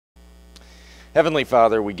Heavenly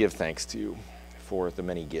Father, we give thanks to you for the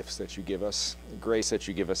many gifts that you give us, the grace that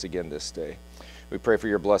you give us again this day. We pray for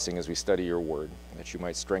your blessing as we study your word, that you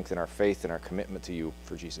might strengthen our faith and our commitment to you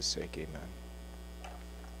for Jesus' sake. Amen.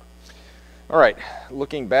 All right,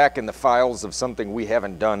 looking back in the files of something we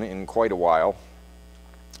haven't done in quite a while,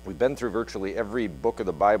 we've been through virtually every book of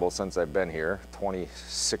the Bible since I've been here,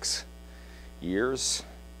 26 years,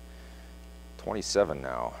 27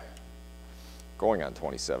 now, going on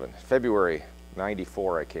 27. February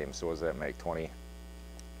 94 I came, so what does that make,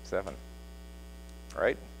 27,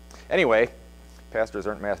 right? Anyway, pastors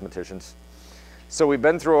aren't mathematicians. So we've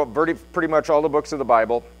been through pretty much all the books of the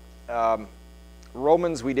Bible.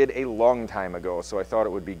 Romans we did a long time ago, so I thought it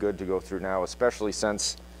would be good to go through now, especially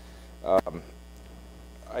since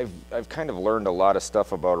I've kind of learned a lot of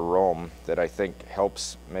stuff about Rome that I think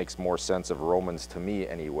makes more sense of Romans to me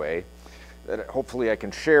anyway, that hopefully I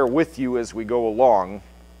can share with you as we go along.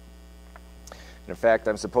 In fact,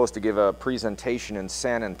 I'm supposed to give a presentation in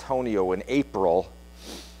San Antonio in April,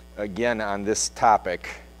 again on this topic,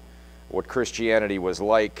 what Christianity was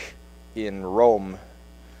like in Rome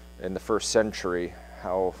in the first century,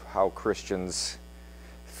 how Christians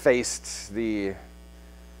faced the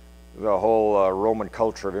whole Roman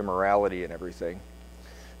culture of immorality and everything.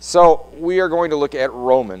 So we are going to look at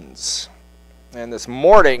Romans, and this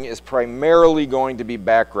morning is primarily going to be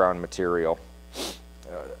background material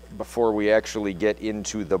before we actually get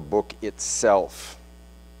into the book itself.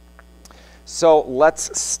 So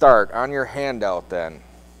let's start on your handout then.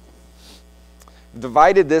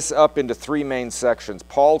 Divided this up into three main sections: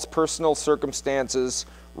 Paul's personal circumstances,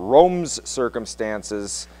 Rome's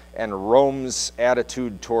circumstances, and Rome's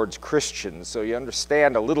attitude towards Christians. So you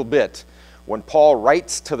understand a little bit when Paul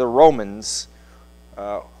writes to the Romans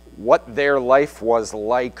what their life was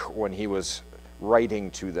like when he was writing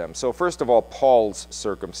to them. So first of all, Paul's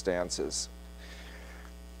circumstances.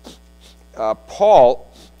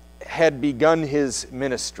 Paul had begun his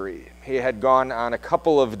ministry. He had gone on a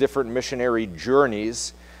couple of different missionary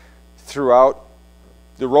journeys throughout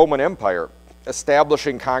the Roman Empire,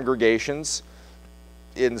 establishing congregations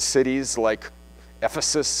in cities like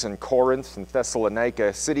Ephesus and Corinth and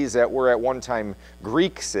Thessalonica, cities that were at one time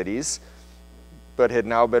Greek cities, but had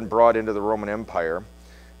now been brought into the Roman Empire.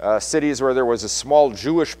 Cities where there was a small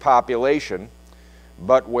Jewish population,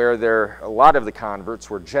 but where a lot of the converts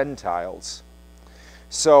were Gentiles.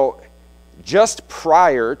 So just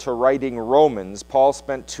prior to writing Romans, Paul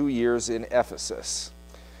spent 2 years in Ephesus,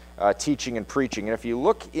 teaching and preaching. And if you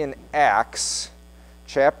look in Acts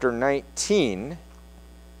chapter 19,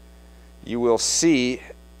 you will see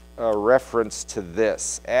a reference to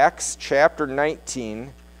this. Acts chapter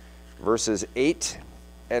 19, verses 8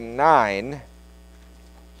 and 9,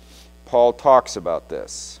 Paul talks about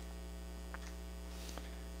this.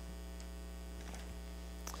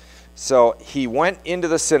 So he went into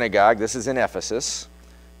the synagogue, this is in Ephesus,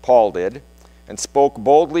 Paul did, and spoke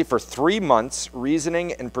boldly for 3 months,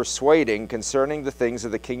 reasoning and persuading concerning the things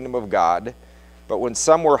of the kingdom of God. But when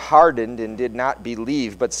some were hardened and did not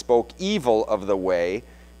believe, but spoke evil of the way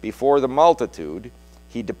before the multitude,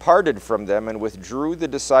 he departed from them and withdrew the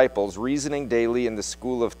disciples, reasoning daily in the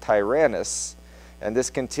school of Tyrannus. And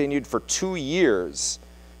this continued for 2 years,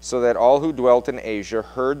 so that all who dwelt in Asia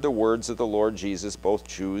heard the words of the Lord Jesus, both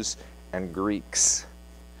Jews and Greeks.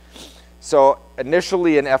 So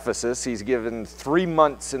initially in Ephesus, he's given 3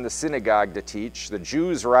 months in the synagogue to teach. The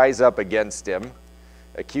Jews rise up against him,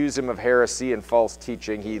 accuse him of heresy and false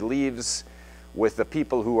teaching. He leaves with the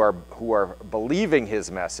people who are believing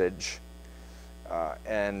his message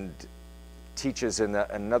and teaches in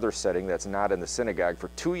another setting that's not in the synagogue for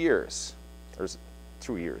 2 years. There's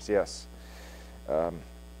 2 years, yes.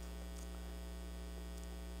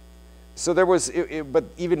 So there was, but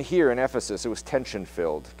even here in Ephesus, it was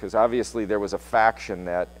tension-filled, because obviously there was a faction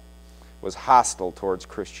that was hostile towards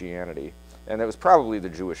Christianity, and that was probably the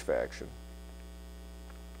Jewish faction.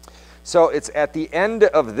 So it's at the end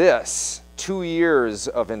of this 2 years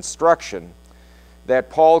of instruction that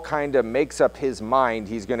Paul kind of makes up his mind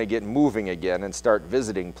he's going to get moving again and start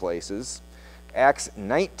visiting places. Acts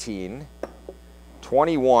 19,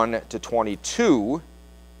 21 to 22,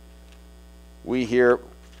 we hear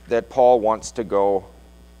that Paul wants to go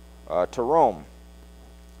to Rome.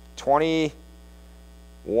 21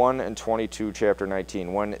 and 22, chapter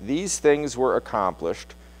 19. When these things were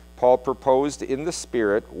accomplished, Paul proposed in the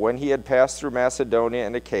Spirit, when he had passed through Macedonia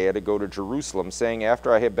and Achaia, to go to Jerusalem, saying,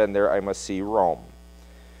 after I have been there, I must see Rome.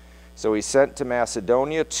 So he sent to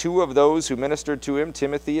Macedonia 2 of those who ministered to him,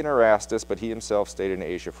 Timothy and Erastus, but he himself stayed in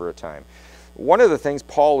Asia for a time. One of the things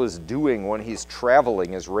Paul is doing when he's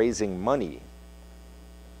traveling is raising money.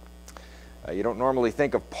 You don't normally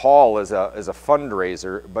think of Paul as a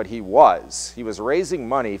fundraiser, but he was. He was raising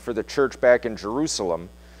money for the church back in Jerusalem,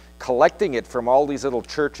 collecting it from all these little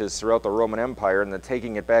churches throughout the Roman Empire and then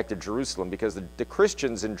taking it back to Jerusalem, because the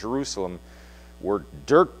Christians in Jerusalem were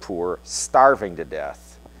dirt poor, starving to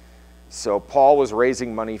death. So Paul was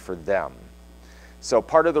raising money for them. So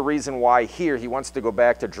part of the reason why here he wants to go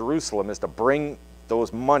back to Jerusalem is to bring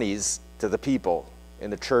those monies to the people in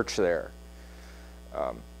the church there.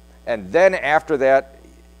 And then after that,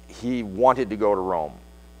 he wanted to go to Rome.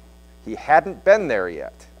 He hadn't been there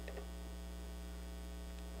yet.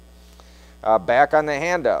 Back on the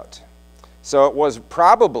handout. So it was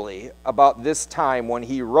probably about this time when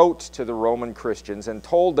he wrote to the Roman Christians and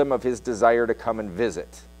told them of his desire to come and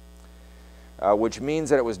visit, which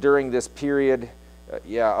means that it was during this period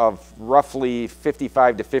of roughly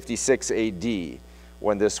 55 to 56 AD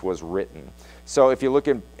when this was written. So if you look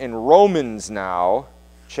in Romans now,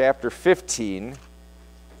 chapter 15,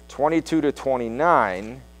 22 to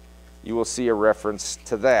 29, you will see a reference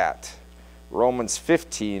to that. Romans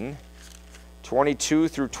 15, 22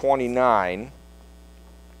 through 29.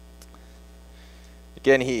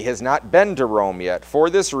 Again, he has not been to Rome yet. For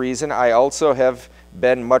this reason, I also have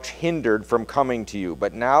been much hindered from coming to you.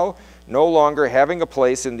 But now, no longer having a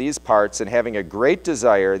place in these parts and having a great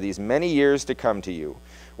desire these many years to come to you,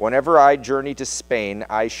 whenever I journey to Spain,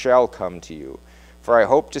 I shall come to you. For I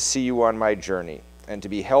hope to see you on my journey, and to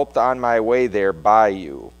be helped on my way there by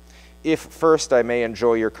you, if first I may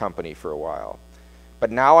enjoy your company for a while.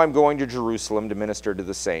 But now I'm going to Jerusalem to minister to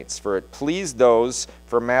the saints, for it pleased those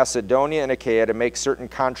from Macedonia and Achaia to make certain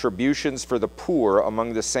contributions for the poor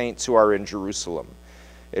among the saints who are in Jerusalem.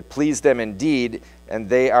 It pleased them indeed, and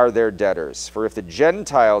they are their debtors. For if the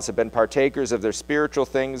Gentiles have been partakers of their spiritual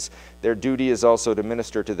things, their duty is also to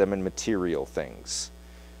minister to them in material things.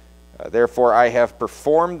 Therefore I have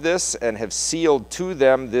performed this and have sealed to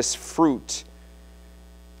them this fruit.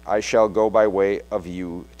 I shall go by way of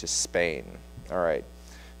you to Spain. All right.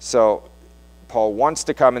 So Paul wants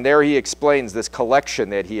to come, and there he explains this collection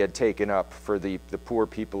that he had taken up for the poor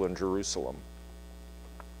people in Jerusalem.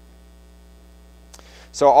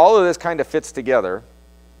 So all of this kind of fits together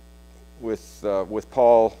with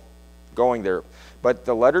Paul going there. But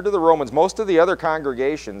the letter to the Romans, most of the other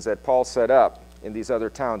congregations that Paul set up in these other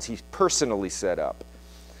towns, he personally set up.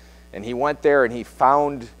 And he went there and he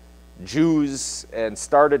found Jews and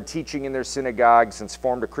started teaching in their synagogues and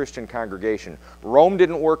formed a Christian congregation. Rome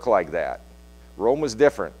didn't work like that. Rome was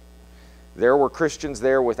different. There were Christians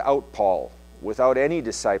there without Paul, without any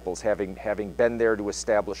disciples having been there to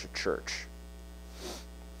establish a church.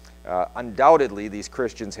 Undoubtedly, these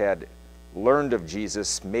Christians had learned of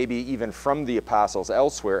Jesus, maybe even from the apostles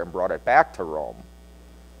elsewhere, and brought it back to Rome.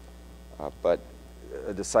 But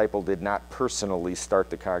a disciple did not personally start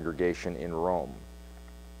the congregation in Rome.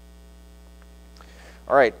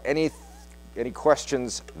 All right, any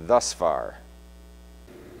questions thus far?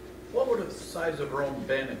 What would the size of Rome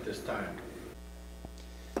been at this time?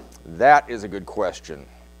 That is a good question.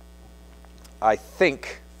 I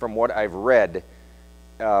think, from what I've read,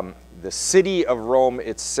 the city of Rome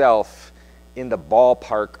itself in the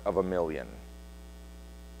ballpark of 1 million.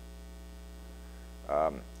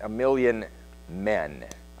 1 million men,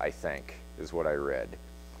 I think, is what I read.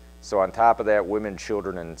 So on top of that, women,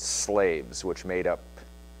 children, and slaves, which made up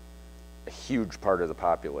a huge part of the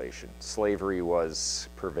population. Slavery was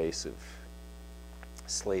pervasive.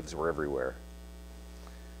 Slaves were everywhere.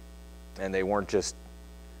 And they weren't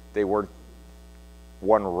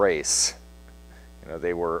one race. You know,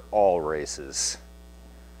 they were all races.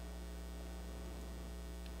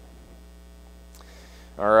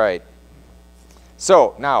 All right.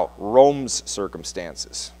 So now, Rome's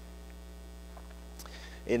circumstances.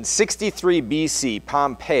 In 63 BC,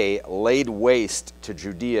 Pompey laid waste to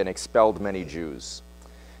Judea and expelled many Jews.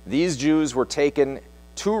 These Jews were taken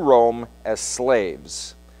to Rome as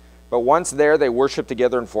slaves. But once there, they worshiped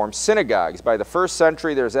together and formed synagogues. By the 1st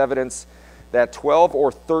century, there's evidence that 12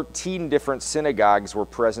 or 13 different synagogues were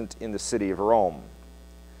present in the city of Rome.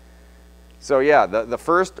 So yeah, the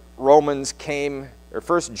first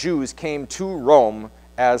Jews came to Rome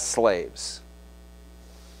as slaves.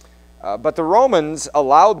 But the Romans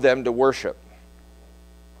allowed them to worship.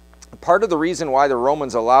 Part of the reason why the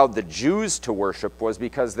Romans allowed the Jews to worship was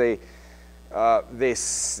because they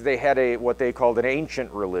had what they called an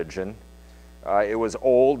ancient religion. It was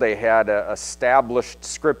old. They had established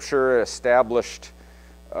scripture, established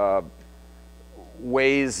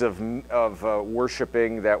ways of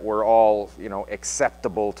worshiping that were all,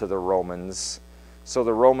 acceptable to the Romans. So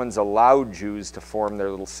the Romans allowed Jews to form their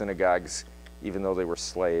little synagogues, even though they were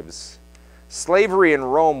slaves. Slavery in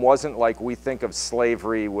Rome wasn't like we think of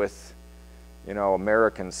slavery with,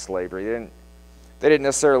 American slavery. They didn't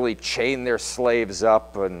necessarily chain their slaves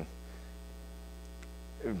up and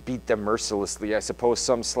beat them mercilessly. I suppose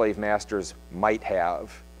some slave masters might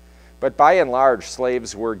have. But by and large,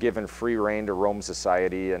 slaves were given free rein to Rome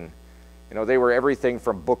society, and they were everything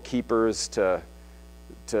from bookkeepers to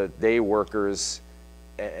day workers.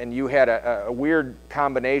 And you had a weird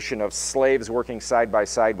combination of slaves working side by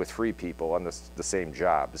side with free people on the same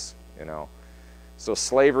jobs, So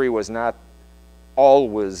slavery was not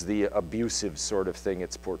always the abusive sort of thing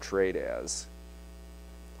it's portrayed as.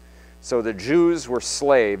 So the Jews were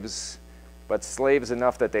slaves, but slaves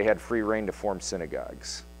enough that they had free rein to form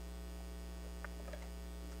synagogues.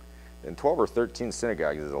 And 12 or 13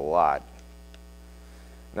 synagogues is a lot.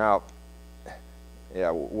 Now,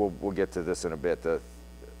 yeah, we'll get to this in a bit. The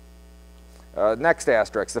next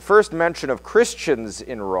asterisk. The first mention of Christians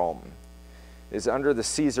in Rome is under the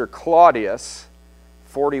Caesar Claudius,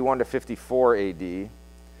 41 to 54 AD.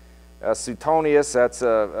 Suetonius, that's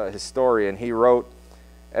a historian, he wrote,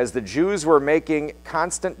 "As the Jews were making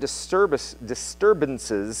constant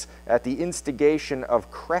disturbances at the instigation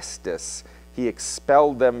of Chrestus, he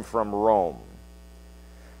expelled them from Rome."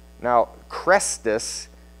 Now, Chrestus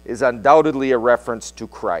is undoubtedly a reference to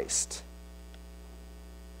Christ,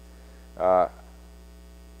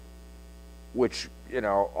 which,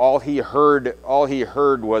 all he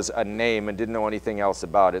heard was a name and didn't know anything else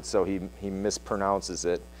about it, so he mispronounces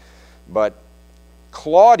it. But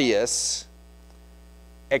Claudius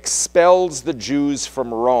expels the Jews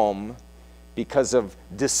from Rome because of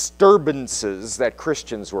disturbances that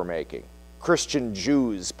Christians were making, Christian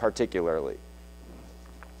Jews particularly.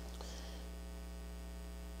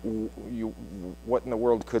 What in the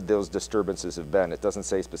world could those disturbances have been? It doesn't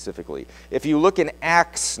say specifically. If you look in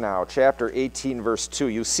Acts now, chapter 18, verse 2,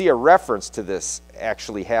 you see a reference to this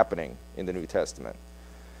actually happening in the New Testament.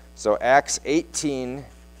 So Acts 18,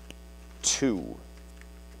 2.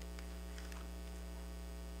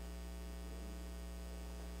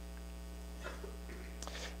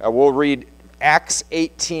 We'll read Acts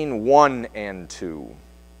 18, 1 and 2.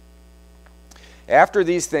 After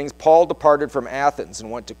these things, Paul departed from Athens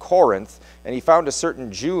and went to Corinth, and he found a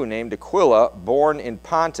certain Jew named Aquila, born in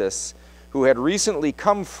Pontus, who had recently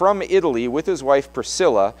come from Italy with his wife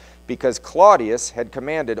Priscilla, because Claudius had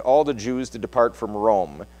commanded all the Jews to depart from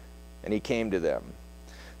Rome, and he came to them.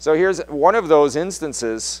 So here's one of those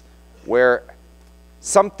instances where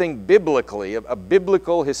something biblically, a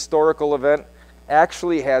biblical historical event,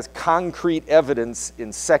 actually has concrete evidence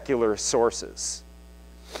in secular sources.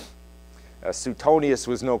 Suetonius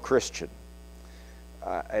was no Christian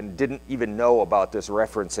and didn't even know about this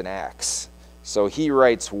reference in Acts. So he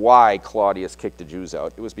writes why Claudius kicked the Jews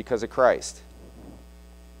out. It was because of Christ.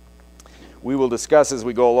 We will discuss as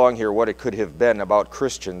we go along here what it could have been about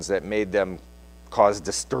Christians that made them cause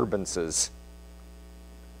disturbances.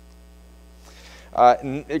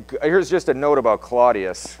 Here's just a note about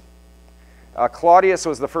Claudius. Claudius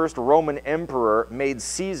was the first Roman emperor made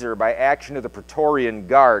Caesar by action of the Praetorian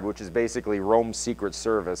Guard, which is basically Rome's secret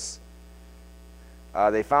service.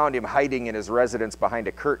 They found him hiding in his residence behind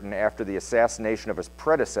a curtain after the assassination of his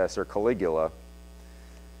predecessor, Caligula.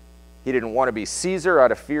 He didn't want to be Caesar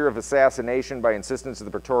out of fear of assassination by insistence of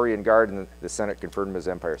the Praetorian Guard, and the Senate confirmed him as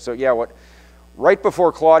empire. So yeah, right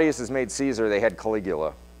before Claudius is made Caesar, they had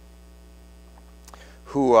Caligula,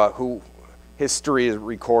 who history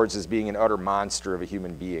records as being an utter monster of a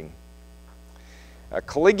human being.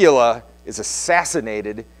 Caligula is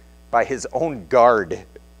assassinated by his own guard.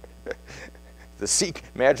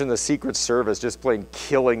 Imagine the Secret Service just plain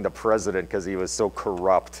killing the president because he was so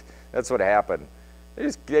corrupt. That's what happened. They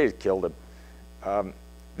just killed him.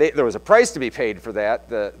 There was a price to be paid for that.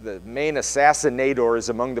 The main assassinators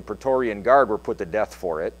among the Praetorian Guard were put to death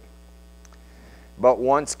for it. But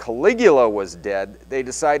once Caligula was dead, they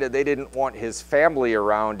decided they didn't want his family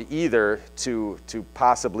around either to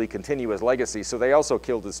possibly continue his legacy, so they also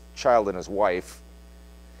killed his child and his wife.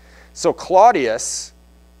 So Claudius,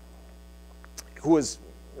 who was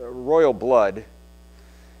royal blood,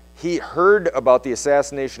 he heard about the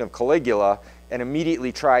assassination of Caligula and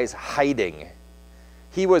immediately tries hiding.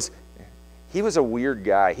 He was a weird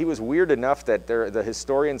guy. He was weird enough that the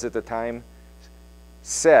historians at the time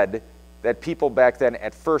said that people back then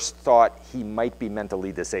at first thought he might be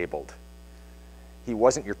mentally disabled. He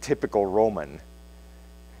wasn't your typical Roman.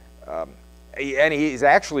 And he's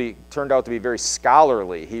actually turned out to be very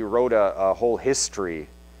scholarly. He wrote a whole history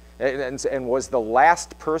and was the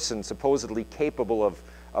last person supposedly capable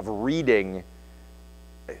of reading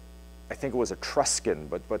I think it was Etruscan,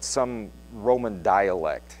 but some Roman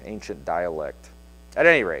dialect, ancient dialect. At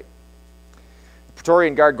any rate, the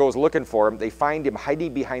Praetorian Guard goes looking for him. They find him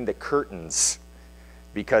hiding behind the curtains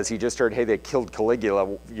because he just heard, hey, they killed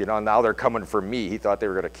Caligula, you know, now they're coming for me. He thought they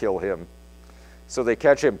were going to kill him. So they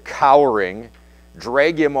catch him cowering,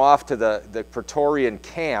 drag him off to the Praetorian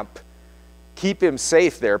camp, keep him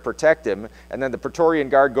safe there, protect him, and then the Praetorian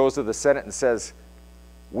Guard goes to the Senate and says,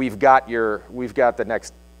 we've got the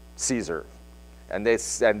next Caesar. And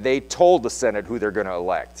they told the Senate who they're going to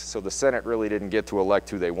elect. So the Senate really didn't get to elect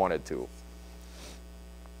who they wanted to.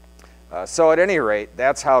 So at any rate,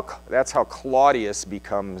 that's how Claudius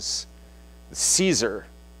becomes Caesar.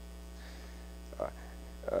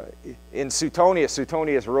 In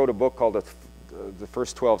Suetonius wrote a book called The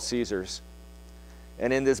First 12 Caesars.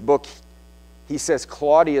 And in this book, he says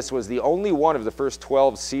Claudius was the only one of the first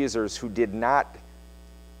 12 Caesars who did not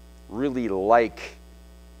really like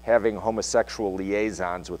having homosexual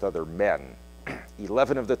liaisons with other men.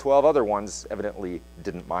 11 of the 12 other ones evidently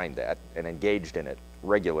didn't mind that and engaged in it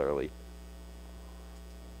regularly.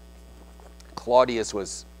 Claudius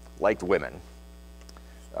liked women.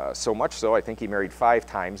 So much so, I think he married 5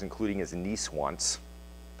 times, including his niece once,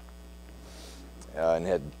 and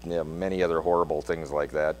had many other horrible things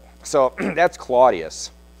like that. So that's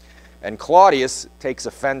Claudius. And Claudius takes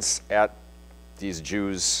offense at these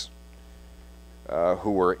Jews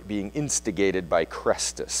who were being instigated by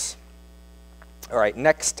Chrestus. All right,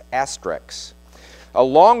 next, asterisks.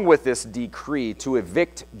 Along with this decree to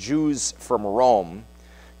evict Jews from Rome,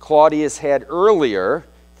 Claudius had earlier,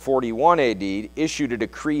 41 AD, issued a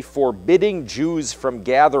decree forbidding Jews from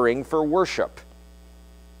gathering for worship.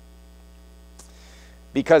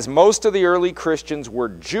 Because most of the early Christians were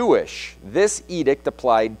Jewish, this edict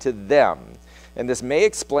applied to them. And this may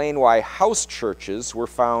explain why house churches were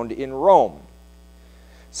found in Rome.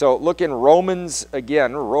 So look in Romans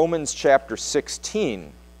again, Romans chapter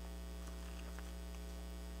 16.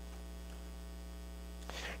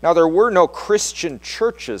 Now there were no Christian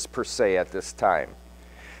churches per se at this time.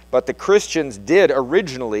 But the Christians did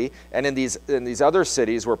originally, and in these other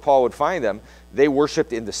cities where Paul would find them, they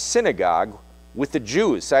worshiped in the synagogue with the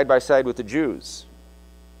Jews, side by side with the Jews.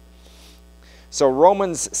 So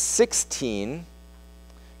Romans 16,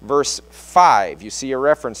 verse 5, you see a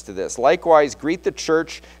reference to this. Likewise, greet the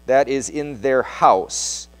church that is in their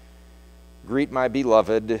house. Greet my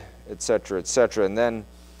beloved, etc., etc. And then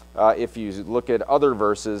if you look at other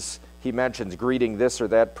verses, he mentions greeting this or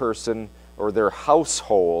that person or their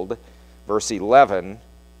household. Verse 11,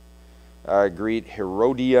 greet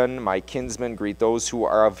Herodion, my kinsman. Greet those who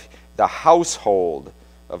are of the household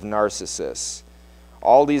of Narcissus.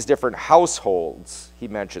 All these different households he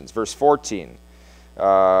mentions. Verse 14,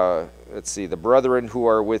 let's see, the brethren who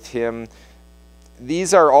are with him.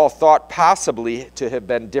 These are all thought possibly to have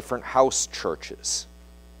been different house churches.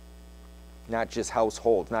 Not just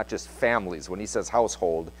households, not just families. When he says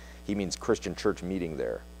household, he means Christian church meeting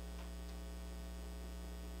there.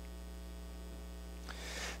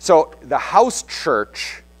 So the house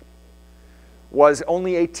church was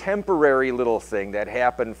only a temporary little thing that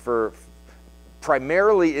happened for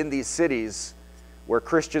primarily in these cities where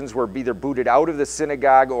Christians were either booted out of the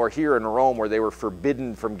synagogue or here in Rome where they were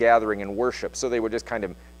forbidden from gathering and worship. So they would just kind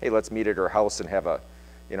of, hey, let's meet at our house and have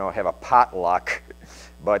a potluck.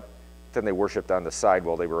 But then they worshiped on the side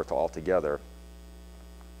while they were all together.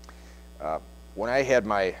 When I had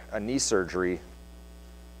a knee surgery,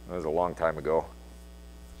 that was a long time ago,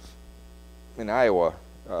 in Iowa,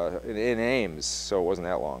 in Ames, so it wasn't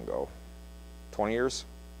that long ago. 20 years?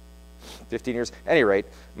 15 years? At any rate,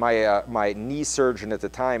 my knee surgeon at the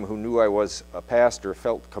time, who knew I was a pastor,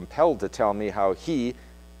 felt compelled to tell me how he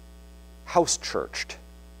house churched.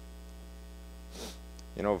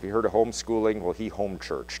 You know, if you heard of homeschooling, well, he home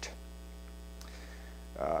churched.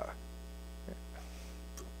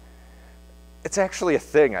 It's actually a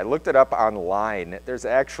thing. I looked it up online. There's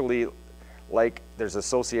actually, there's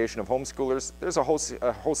Association of Homeschoolers. There's a whole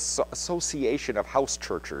association of house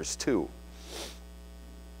churchers too,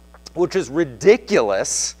 which is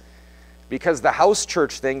ridiculous because the house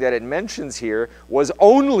church thing that it mentions here was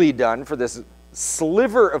only done for this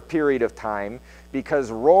sliver of period of time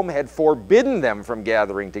because Rome had forbidden them from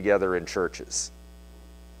gathering together in churches.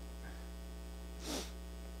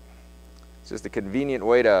 It's just a convenient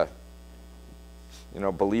way to,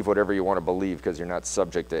 believe whatever you want to believe because you're not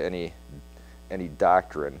subject to any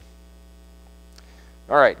doctrine.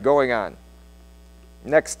 All right, going on.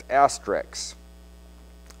 Next asterisk.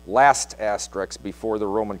 Last asterisk before the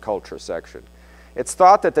Roman culture section. It's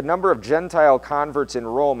thought that the number of Gentile converts in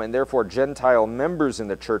Rome, and therefore Gentile members in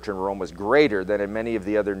the church in Rome, was greater than in many of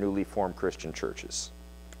the other newly formed Christian churches.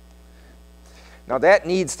 Now that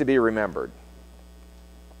needs to be remembered,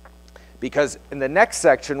 because in the next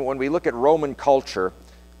section, when we look at Roman culture,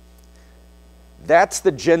 that's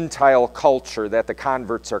the Gentile culture that the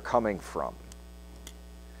converts are coming from.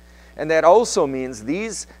 And that also means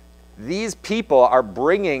these people are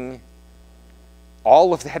bringing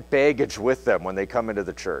all of that baggage with them when they come into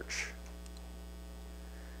the church.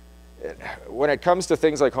 When it comes to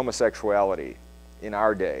things like homosexuality in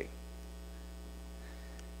our day,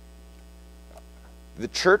 the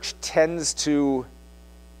church tends to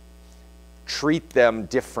treat them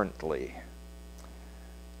differently,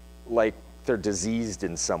 like they're diseased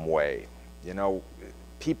in some way. You know,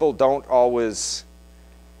 people don't always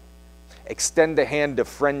extend a hand of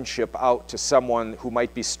friendship out to someone who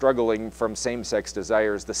might be struggling from same-sex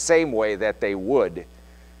desires the same way that they would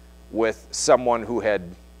with someone who had,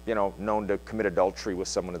 you know, known to commit adultery with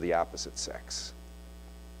someone of the opposite sex.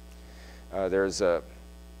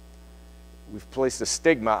 We've placed a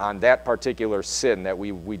stigma on that particular sin that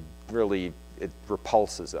we really, it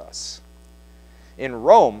repulses us. In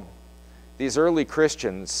Rome, these early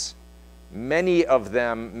Christians, many of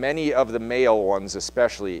the male ones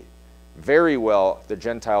especially, very well the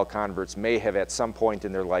Gentile converts may have at some point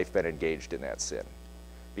in their life been engaged in that sin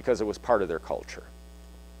because it was part of their culture.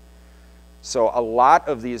 So a lot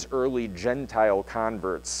of these early Gentile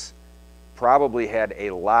converts probably had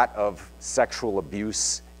a lot of sexual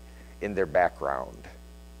abuse in their background,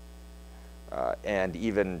 and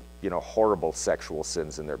even, you know, horrible sexual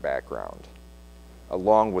sins in their background,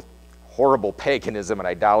 along with horrible paganism and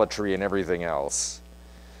idolatry and everything else.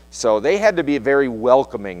 So they had to be very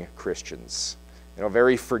welcoming Christians, you know,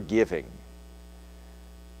 very forgiving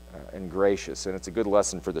and gracious. And it's a good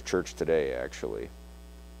lesson for the church today, actually.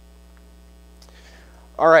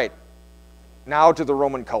 All right, now to the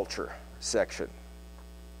Roman culture section.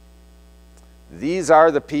 These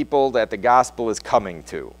are the people that the gospel is coming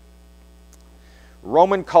to.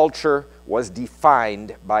 Roman culture was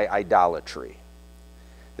defined by idolatry.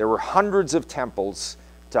 There were hundreds of temples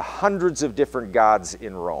to hundreds of different gods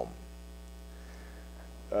in Rome.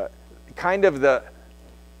 Kind of the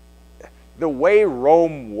way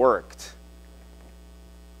Rome worked,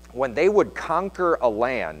 when they would conquer a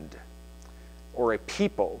land or a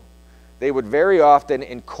people, they would very often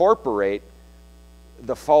incorporate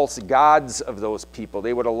the false gods of those people.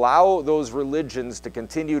 They would allow those religions to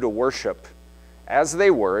continue to worship as they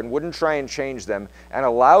were and wouldn't try and change them, and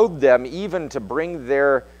allowed them even to bring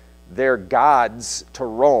their gods to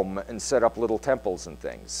Rome and set up little temples and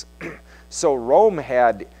things. So Rome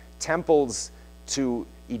had temples to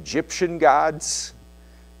Egyptian gods,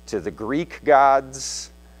 to the Greek gods,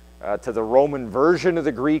 to the Roman version of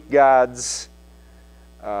the Greek gods.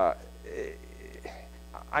 On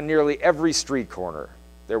nearly every street corner,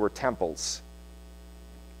 there were temples.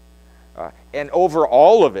 And over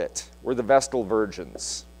all of it were the Vestal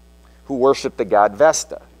Virgins, who worshiped the god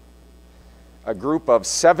Vesta, a group of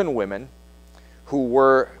 7 women who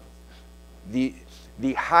were the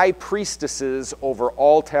high priestesses over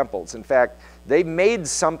all temples. In fact, they made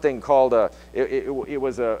something called it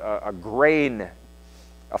was a grain,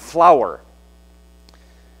 a flour,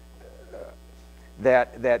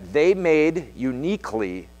 that they made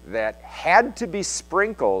uniquely that had to be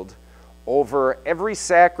sprinkled over every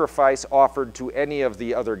sacrifice offered to any of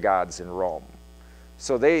the other gods in Rome.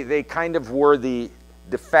 So they kind of were the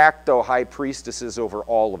de facto high priestesses over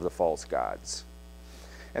all of the false gods.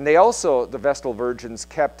 And they also, the Vestal Virgins,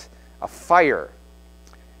 kept a fire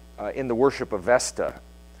in the worship of Vesta,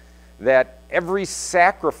 that every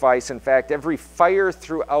sacrifice, in fact, every fire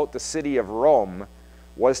throughout the city of Rome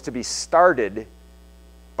was to be started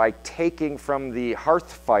by taking from the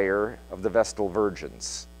hearth fire of the Vestal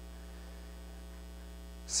Virgins.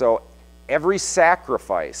 So every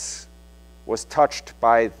sacrifice was touched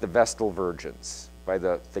by the Vestal Virgins, by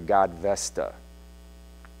the god Vesta.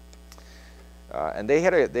 And they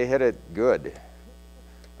had it good,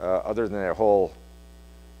 other than that whole,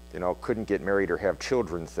 couldn't get married or have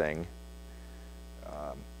children thing.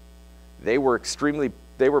 They were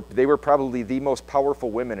probably the most powerful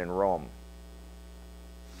women in Rome.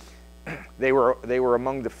 They were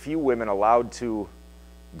among the few women allowed to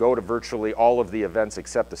go to virtually all of the events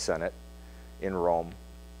except the Senate in Rome.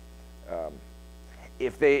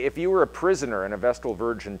 If you were a prisoner and a Vestal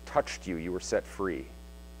Virgin touched you, you were set free.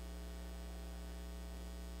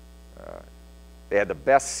 They had the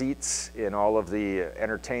best seats in all of the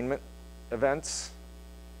entertainment events.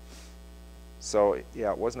 So,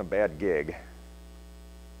 yeah, it wasn't a bad gig.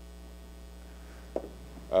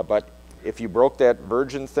 But if you broke that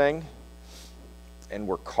virgin thing and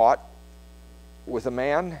were caught with a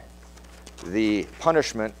man, the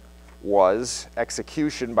punishment was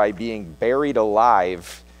execution by being buried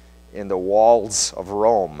alive in the walls of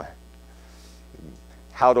Rome.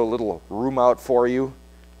 How'd a little room out for you,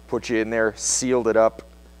 put you in there, sealed it up,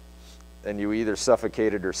 and you either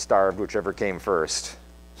suffocated or starved, whichever came first,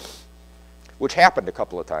 which happened a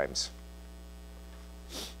couple of times.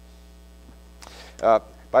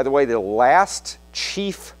 By the way, the last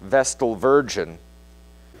chief Vestal Virgin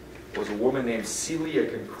was a woman named Celia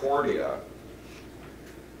Concordia,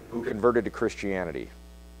 who converted to Christianity.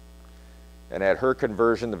 And at her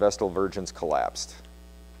conversion, the Vestal Virgins collapsed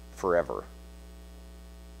forever.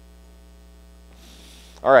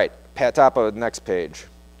 All right, top of the next page.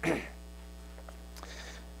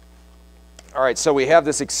 All right, so we have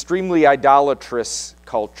this extremely idolatrous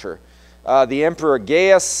culture. The Emperor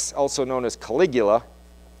Gaius, also known as Caligula,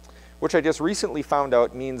 which I just recently found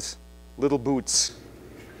out means little boots.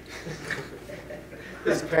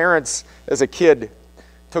 His parents, as a kid,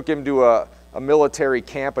 took him to a military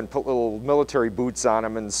camp and put little military boots on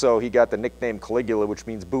him, and so he got the nickname Caligula, which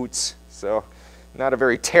means boots. So not a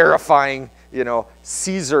very terrifying,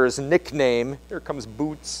 Caesar's nickname. Here comes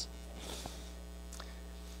boots.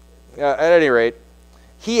 At any rate,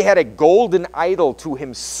 he had a golden idol to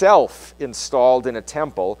himself installed in a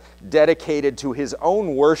temple dedicated to his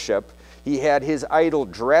own worship. He had his idol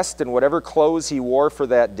dressed in whatever clothes he wore for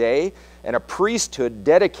that day, and a priesthood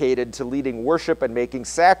dedicated to leading worship and making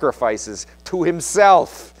sacrifices to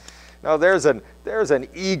himself. Now there's an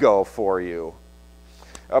ego for you.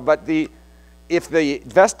 But if the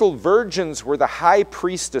Vestal Virgins were the high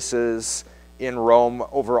priestesses in Rome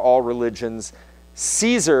over all religions,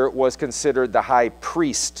 Caesar was considered the high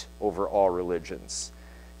priest over all religions.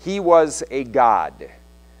 He was a god,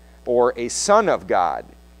 or a son of God.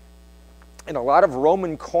 And a lot of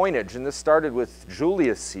Roman coinage, and this started with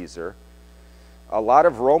Julius Caesar, a lot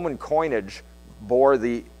of Roman coinage bore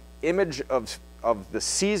the image of the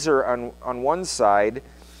Caesar on one side,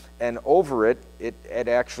 and over it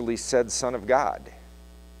actually said Son of God.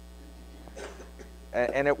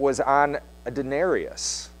 And it was on a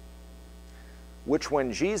denarius, which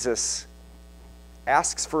when Jesus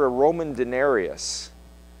asks for a Roman denarius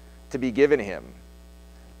to be given him,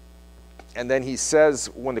 and then he says,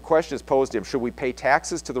 when the question is posed to him, should we pay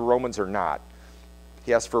taxes to the Romans or not?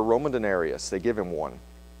 He asked for a Roman denarius. They give him one.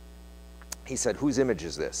 He said, whose image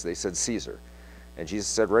is this? They said, Caesar. And Jesus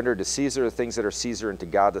said, render to Caesar the things that are Caesar, and to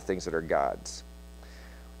God the things that are God's.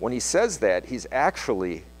 When he says that, he's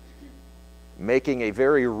actually making a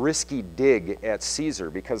very risky dig at Caesar,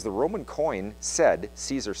 because the Roman coin said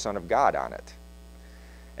Caesar, son of God, on it.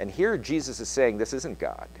 And here Jesus is saying this isn't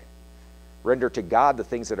God. Render to God the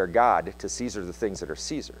things that are God, to Caesar the things that are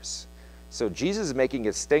Caesar's. So Jesus is making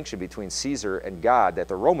a distinction between Caesar and God that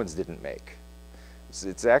the Romans didn't make.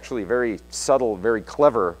 It's actually a very subtle, very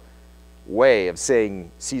clever way of saying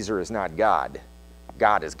Caesar is not God.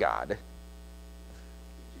 God is God.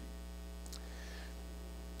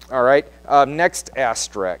 All right, next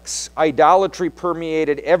asterisk. Idolatry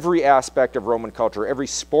permeated every aspect of Roman culture. Every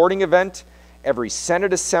sporting event, every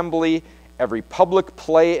Senate assembly, every public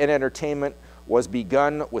play and entertainment was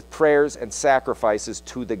begun with prayers and sacrifices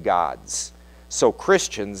to the gods. So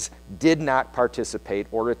Christians did not participate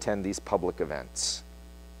or attend these public events.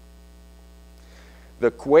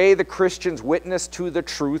 The way the Christians witnessed to the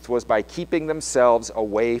truth was by keeping themselves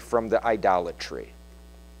away from the idolatry.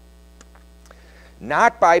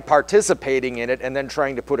 Not by participating in it and then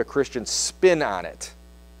trying to put a Christian spin on it.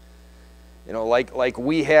 Like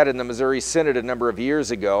we had in the Missouri Synod a number of years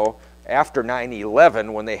ago, after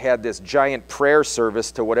 9/11, when they had this giant prayer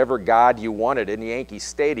service to whatever God you wanted in Yankee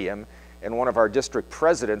Stadium, and one of our district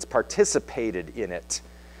presidents participated in it.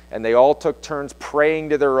 And they all took turns praying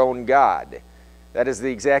to their own God. That is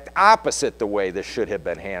the exact opposite the way this should have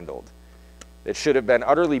been handled. It should have been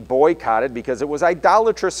utterly boycotted because it was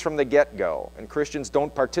idolatrous from the get-go. And Christians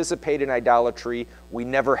don't participate in idolatry. We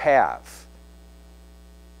never have.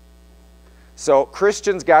 So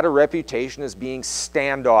Christians got a reputation as being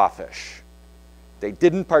standoffish. They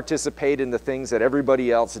didn't participate in the things that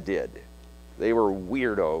everybody else did. They were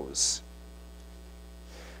weirdos.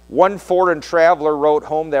 One foreign traveler wrote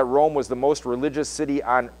home that Rome was the most religious city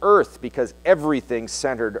on earth because everything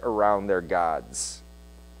centered around their gods.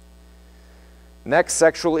 Next,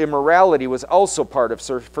 sexual immorality was also part of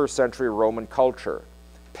first century Roman culture.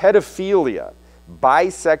 Pedophilia,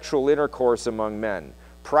 bisexual intercourse among men,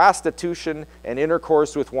 prostitution, and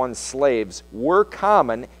intercourse with one's slaves were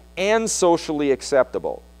common and socially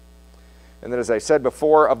acceptable. And then, as I said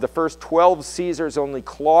before, of the first 12 Caesars, only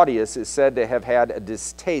Claudius is said to have had a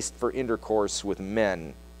distaste for intercourse with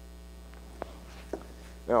men.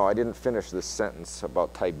 No, I didn't finish this sentence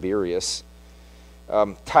about Tiberius.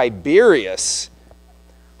 Tiberius,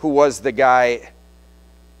 who was the guy,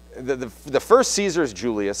 the first Caesar is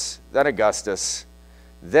Julius, then Augustus,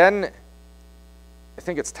 then I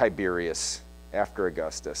think it's Tiberius after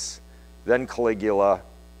Augustus, then Caligula,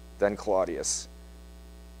 then Claudius.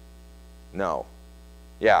 No.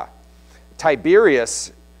 Yeah.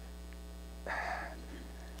 Tiberius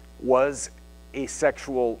was a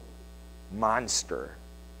sexual monster.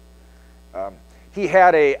 He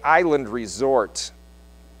had an island resort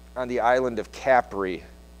on the island of Capri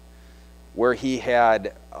where he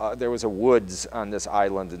had, there was a woods on this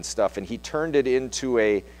island and stuff, and he turned it into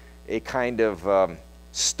a kind of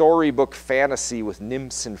storybook fantasy with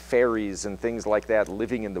nymphs and fairies and things like that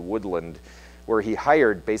living in the woodland, where he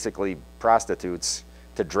hired basically prostitutes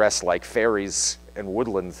to dress like fairies and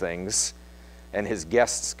woodland things, and his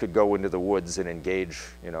guests could go into the woods and engage,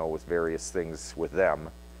 with various things with them.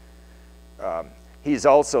 He's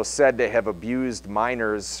also said to have abused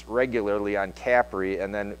minors regularly on Capri,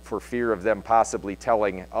 and then for fear of them possibly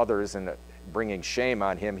telling others and bringing shame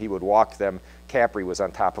on him, he would walk them. Capri was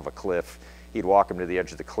on top of a cliff. He'd walk them to the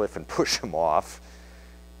edge of the cliff and push them off.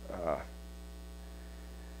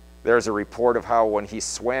 There's a report of how when he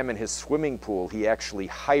swam in his swimming pool, he actually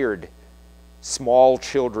hired small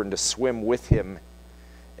children to swim with him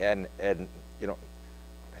and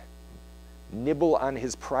nibble on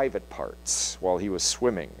his private parts while he was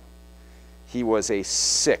swimming. He was a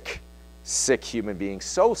sick human being,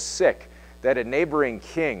 so sick that a neighboring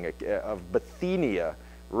king of Bithynia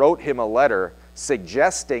wrote him a letter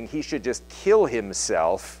suggesting he should just kill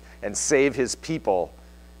himself and save his people,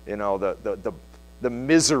 the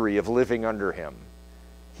misery of living under him.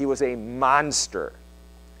 He was a monster.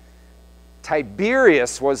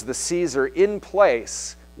 Tiberius was the Caesar in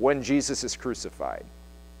place when Jesus is crucified.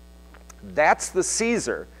 That's the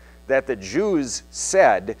Caesar that the Jews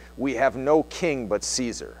said, we have no king but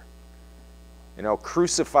Caesar.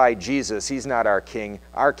 Crucify Jesus, he's not our king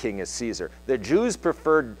is Caesar. The Jews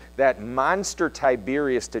preferred that monster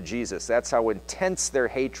Tiberius to Jesus. That's how intense their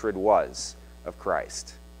hatred was of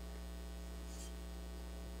Christ.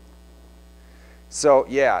 So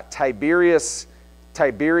yeah, Tiberius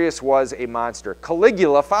was a monster.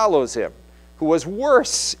 Caligula follows him, who was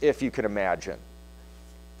worse, if you can imagine.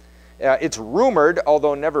 It's rumored,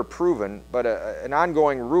 although never proven, but an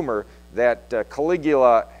ongoing rumor that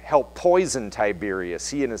Caligula helped poison Tiberius,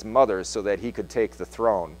 he and his mother, so that he could take the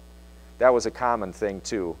throne. That was a common thing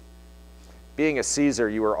too. Being a Caesar,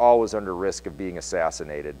 you were always under risk of being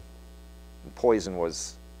assassinated. And poison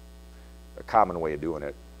was a common way of doing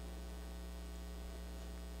it.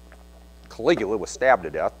 Caligula was stabbed to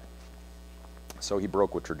death, so he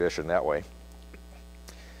broke with tradition that way.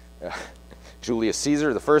 Julius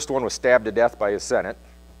Caesar, the first one, was stabbed to death by his Senate.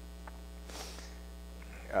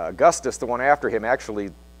 Augustus, the one after him,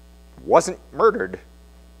 actually wasn't murdered,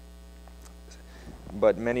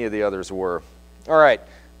 but many of the others were. All right,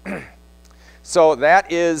 so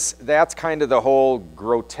that's kind of the whole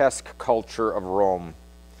grotesque culture of Rome.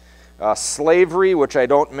 Slavery, which I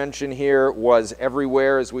don't mention here, was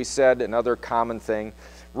everywhere, as we said, another common thing.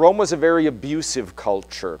 Rome was a very abusive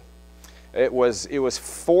culture. It was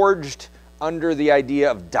forged under the idea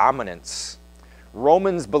of dominance.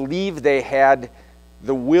 Romans believed they had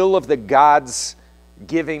the will of the gods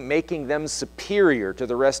making them superior to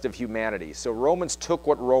the rest of humanity. So Romans took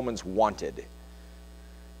what Romans wanted.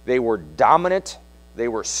 They were dominant, they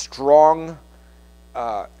were strong,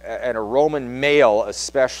 and a Roman male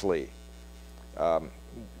especially. The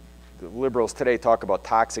liberals today talk about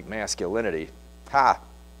toxic masculinity.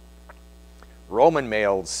 Roman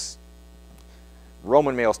males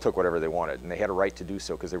took whatever they wanted, and they had a right to do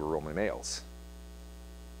so because they were Roman males.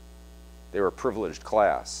 They were a privileged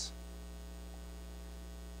class.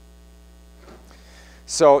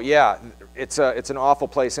 So yeah, it's an awful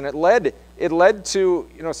place, and it led to,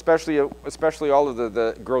 especially all of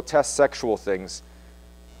the grotesque sexual things,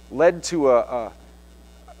 led to a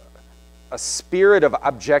spirit of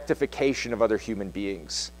objectification of other human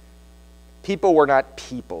beings. People were not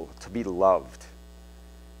people to be loved.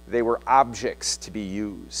 They were objects to be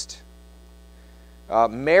used.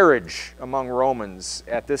 Marriage among Romans,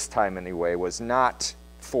 at this time anyway, was not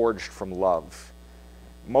forged from love.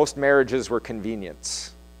 Most marriages were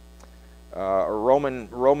convenience. A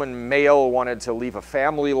Roman male wanted to leave a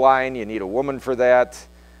family line. You need a woman for that.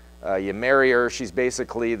 You marry her. She's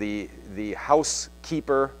basically the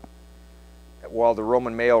housekeeper, while the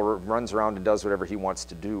Roman male runs around and does whatever he wants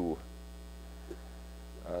to do.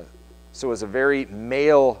 So it was a very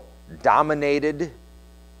male-dominated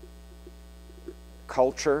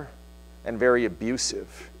culture and very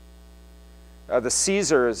abusive. The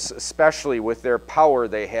Caesars, especially with their power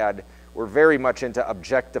they had, were very much into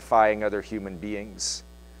objectifying other human beings.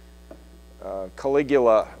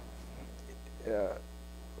 Caligula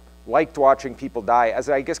liked watching people die,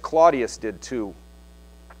 as I guess Claudius did too,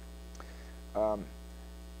 to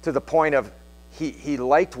the point of he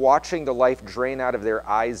liked watching the life drain out of their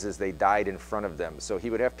eyes as they died in front of them. So he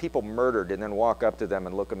would have people murdered and then walk up to them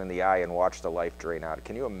and look them in the eye and watch the life drain out.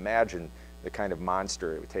 Can you imagine the kind of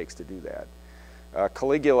monster it takes to do that?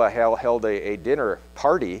 Caligula held a dinner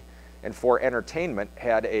party, and for entertainment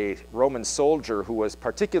had a Roman soldier who was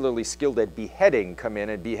particularly skilled at beheading come in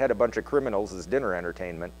and behead a bunch of criminals as dinner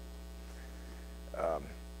entertainment.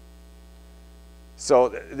 So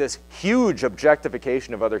this huge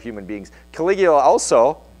objectification of other human beings. Caligula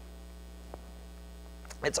also,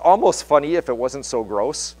 it's almost funny if it wasn't so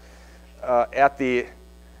gross. They had the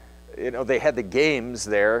games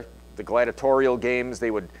there, the gladiatorial games.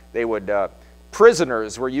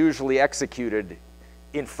 Prisoners were usually executed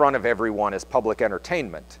in front of everyone as public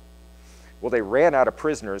entertainment. Well, they ran out of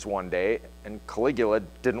prisoners one day, and Caligula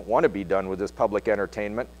didn't want to be done with this public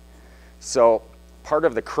entertainment. So part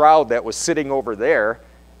of the crowd that was sitting over there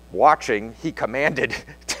watching, he commanded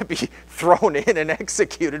to be thrown in and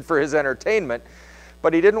executed for his entertainment.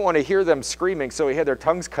 But he didn't want to hear them screaming, so he had their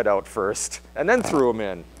tongues cut out first and then threw them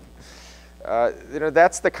in.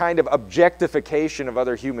 That's the kind of objectification of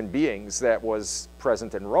other human beings that was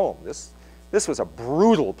present in Rome. This was a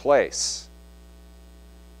brutal place.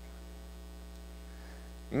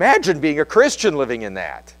 Imagine being a Christian living in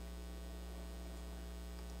that.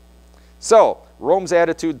 So, Rome's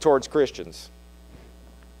attitude towards Christians.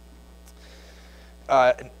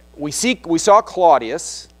 We saw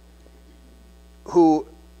Claudius, who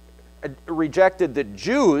rejected the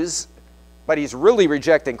Jews, but he's really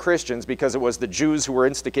rejecting Christians because it was the Jews who were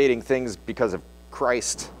instigating things because of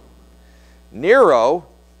Christ. Nero,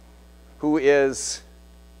 who is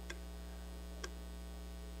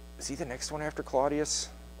he the next one after Claudius?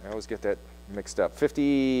 I always get that mixed up.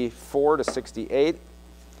 54 to 68.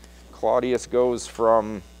 Claudius goes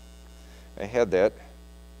from, I had that.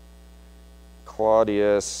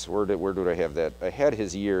 Claudius, where did I have that? I had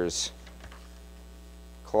his years.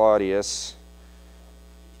 Claudius.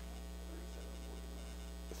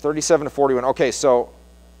 37 to 41. Okay, so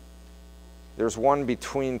there's one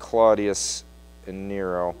between Claudius and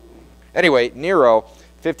Nero. Anyway, Nero,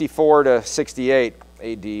 54 to 68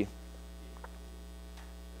 AD.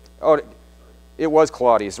 Oh, it was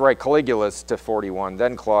Claudius, right? Caligula's to 41,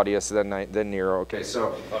 then Claudius, then Nero. Okay,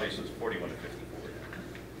 so Claudius was 41 to 54.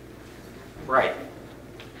 Right.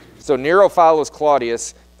 So Nero follows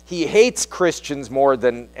Claudius. He hates Christians more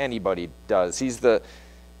than anybody does.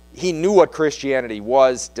 He knew what Christianity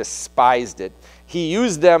was, despised it. He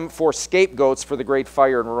used them for scapegoats for the great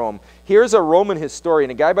fire in Rome. Here's a Roman historian,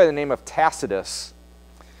 a guy by the name of Tacitus,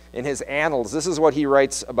 in his Annals. This is what he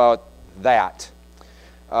writes about that,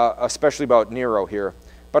 especially about Nero here.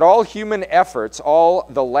 But all human efforts, all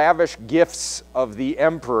the lavish gifts of the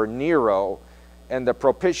emperor Nero, and the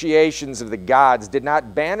propitiations of the gods did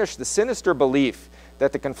not banish the sinister belief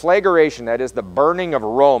that the conflagration, that is, the burning of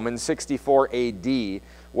Rome in 64 AD,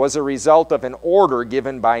 was a result of an order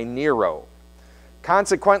given by Nero.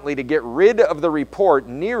 Consequently, to get rid of the report,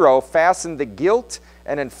 Nero fastened the guilt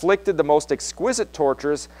and inflicted the most exquisite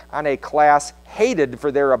tortures on a class hated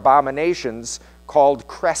for their abominations called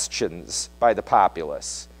Christians by the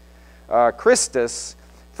populace. Christus,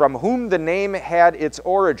 from whom the name had its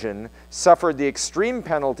origin, suffered the extreme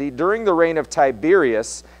penalty during the reign of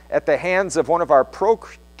Tiberius at the hands of one of our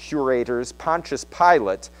procurators, Pontius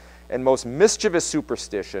Pilate, and most mischievous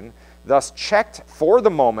superstition, thus checked for the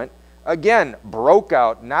moment, again broke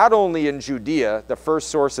out not only in Judea, the first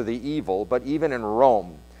source of the evil, but even in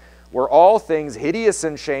Rome, where all things hideous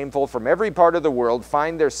and shameful from every part of the world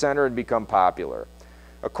find their center and become popular.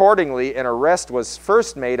 Accordingly, an arrest was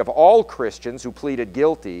first made of all Christians who pleaded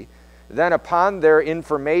guilty. Then upon their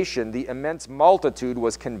information, the immense multitude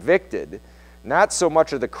was convicted, not so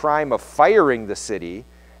much of the crime of firing the city,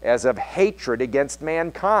 as of hatred against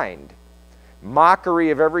mankind. Mockery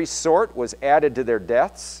of every sort was added to their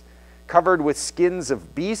deaths. Covered with skins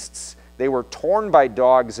of beasts, they were torn by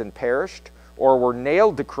dogs and perished, or were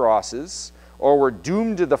nailed to crosses, or were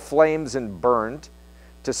doomed to the flames and burned,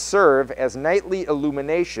 to serve as nightly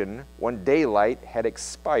illumination when daylight had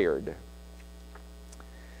expired.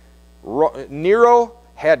 Nero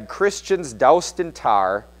had Christians doused in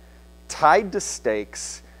tar, tied to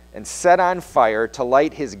stakes, and set on fire to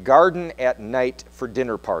light his garden at night for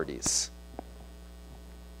dinner parties.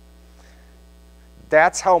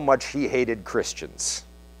 That's how much he hated Christians.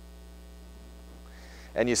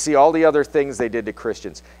 And you see all the other things they did to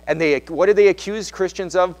Christians. And what did they accuse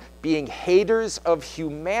Christians of? Being haters of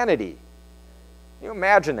humanity. Can you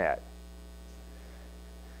imagine that?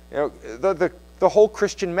 You know, the whole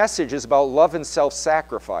Christian message is about love and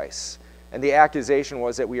self-sacrifice. And the accusation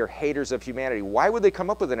was that we are haters of humanity. Why would they come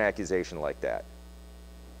up with an accusation like that?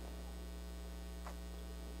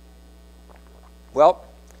 Well,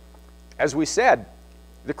 as we said,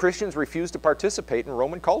 the Christians refused to participate in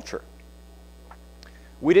Roman culture.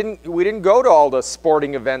 We didn't go to all the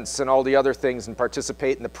sporting events and all the other things and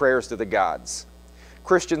participate in the prayers to the gods.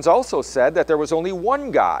 Christians also said that there was only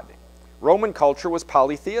one God. Roman culture was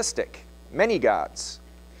polytheistic, many gods.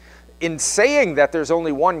 In saying that there's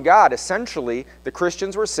only one God, essentially, the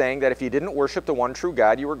Christians were saying that if you didn't worship the one true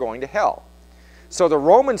God, you were going to hell. So the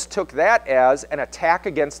Romans took that as an attack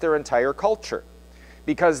against their entire culture,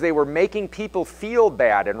 because they were making people feel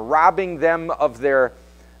bad and robbing them of their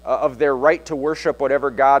right to worship whatever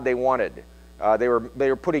God they wanted. They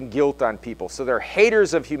were putting guilt on people. So they're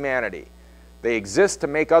haters of humanity. They exist to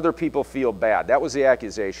make other people feel bad. That was the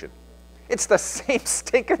accusation. It's the same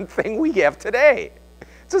stinking thing we have today.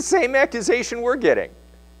 It's the same accusation we're getting.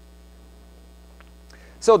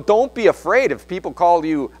 So don't be afraid if people call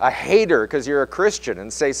you a hater because you're a Christian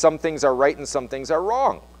and say some things are right and some things are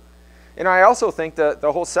wrong. And I also think that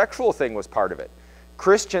the whole sexual thing was part of it.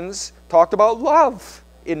 Christians talked about love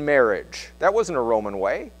in marriage. That wasn't a Roman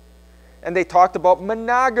way. And they talked about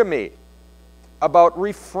monogamy, about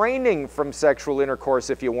refraining from sexual intercourse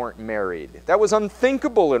if you weren't married. That was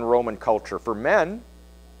unthinkable in Roman culture for men.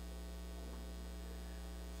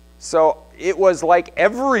 So it was like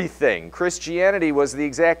everything. Christianity was the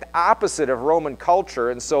exact opposite of Roman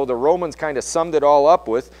culture, and so the Romans kind of summed it all up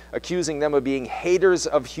with accusing them of being haters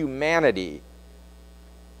of humanity.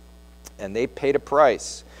 And they paid a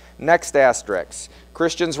price. Next asterisk.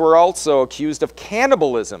 Christians were also accused of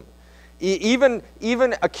cannibalism, even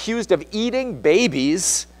accused of eating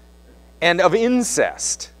babies and of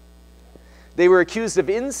incest. They were accused of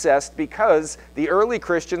incest because the early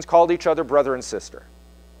Christians called each other brother and sister.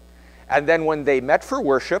 And then when they met for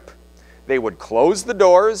worship, they would close the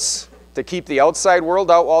doors to keep the outside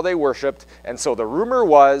world out while they worshiped. And so the rumor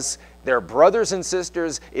was they're brothers and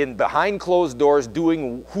sisters in behind closed doors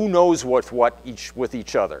doing who knows what with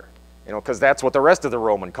each other. You know, because that's what the rest of the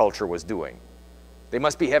Roman culture was doing. They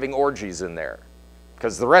must be having orgies in there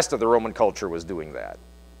because the rest of the Roman culture was doing that.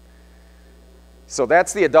 So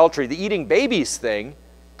that's the adultery. The eating babies thing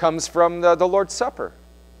comes from the Lord's Supper.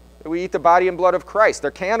 We eat the body and blood of Christ.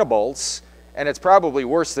 They're cannibals, and it's probably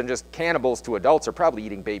worse than just cannibals to adults. They're probably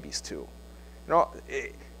eating babies too. You know,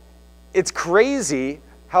 it's crazy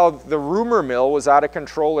how the rumor mill was out of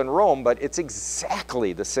control in Rome, but it's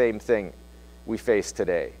exactly the same thing we face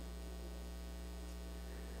today.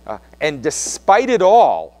 And despite it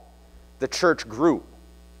all, the church grew.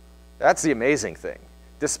 That's the amazing thing.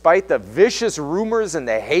 Despite the vicious rumors and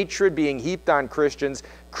the hatred being heaped on Christians,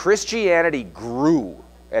 Christianity grew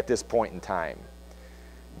at this point in time,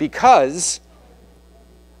 because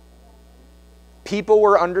people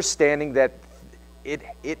were understanding that it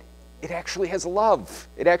actually has love.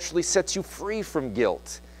 It actually sets you free from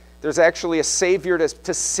guilt. There's actually a Savior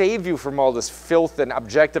to save you from all this filth and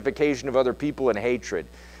objectification of other people and hatred.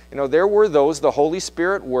 You know, there were those the Holy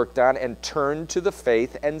Spirit worked on and turned to the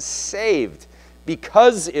faith and saved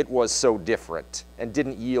because it was so different and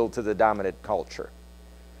didn't yield to the dominant culture.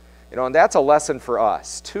 You know, and that's a lesson for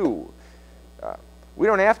us, too. We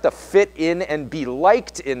don't have to fit in and be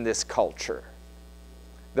liked in this culture.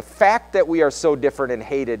 The fact that we are so different and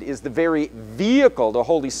hated is the very vehicle the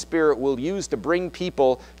Holy Spirit will use to bring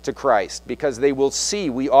people to Christ, because they will see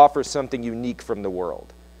we offer something unique from the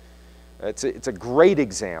world. It's a great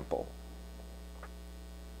example.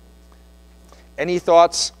 Any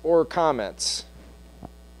thoughts or comments?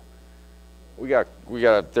 They're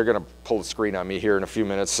going to pull the screen on me here in a few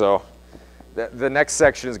minutes, so the next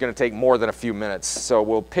section is going to take more than a few minutes, so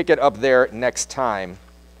we'll pick it up there next time.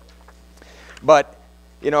 But,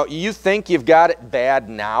 you know, you think you've got it bad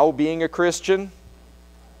now being a Christian?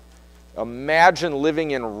 Imagine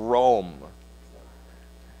living in Rome.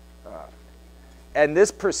 And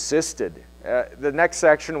this persisted. The next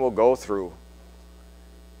section we'll go through.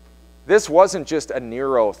 This wasn't just a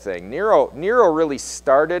Nero thing. Nero really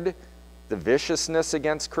started the viciousness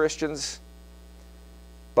against Christians,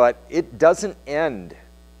 but it doesn't end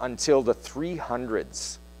until the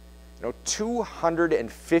 300s. You know,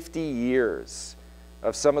 250 years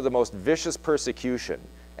of some of the most vicious persecution.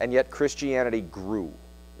 and yet Christianity grew.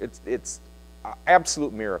 It's an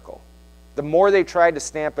absolute miracle. The more they tried to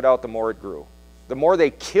stamp it out, the more it grew. The more they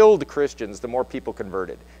killed Christians, the more people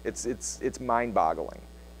converted. It's mind-boggling.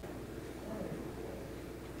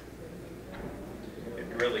 It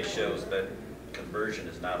really shows that conversion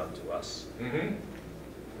is not up to us. Mm-hmm.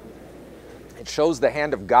 It shows the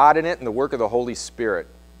hand of God in it and the work of the Holy Spirit.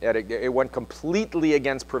 It went completely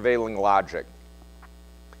against prevailing logic.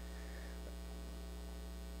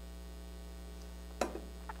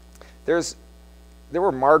 There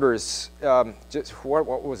were martyrs,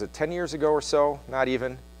 what was it, 10 years ago or so, not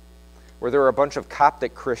even, where there were a bunch of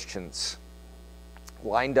Coptic Christians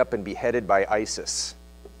lined up and beheaded by ISIS.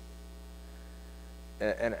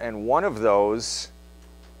 And one of those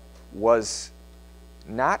was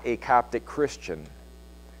not a Coptic Christian,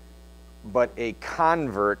 but a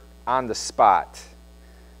convert on the spot.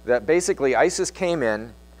 That basically ISIS came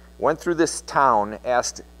in, went through this town,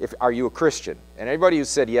 asked, are you a Christian? And everybody who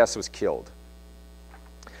said yes was killed.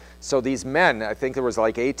 So these men, I think there was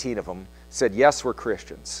like 18 of them, said, yes, we're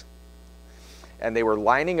Christians. And they were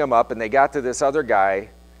lining them up, and they got to this other guy.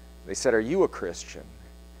 They said, are you a Christian?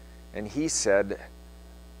 And he said,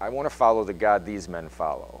 I want to follow the God these men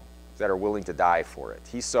follow, that are willing to die for it.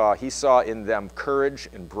 He saw in them courage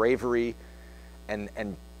and bravery and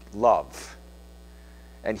love.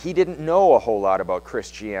 And he didn't know a whole lot about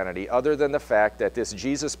Christianity other than the fact that this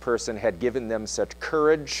Jesus person had given them such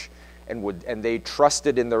courage, and they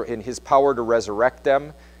trusted in his power to resurrect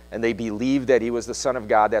them, and they believed that he was the Son of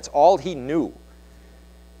God. That's all he knew.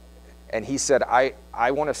 And he said, I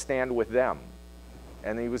want to stand with them.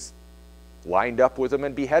 And he was lined up with them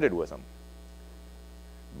and beheaded with them.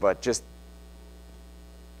 But just,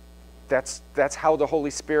 that's how the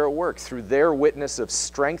Holy Spirit works, through their witness of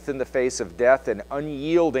strength in the face of death and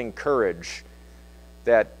unyielding courage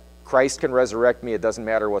that Christ can resurrect me, it doesn't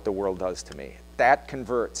matter what the world does to me. That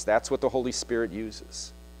converts. That's what the Holy Spirit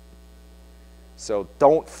uses. So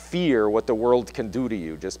don't fear what the world can do to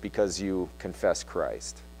you just because you confess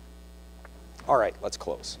Christ. All right, let's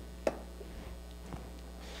close.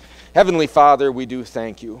 Heavenly Father, we do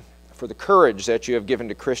thank you for the courage that you have given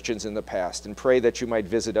to Christians in the past, and pray that you might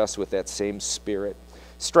visit us with that same spirit.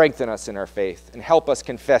 Strengthen us in our faith and help us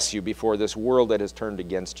confess you before this world that has turned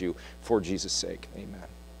against you, for Jesus' sake. Amen.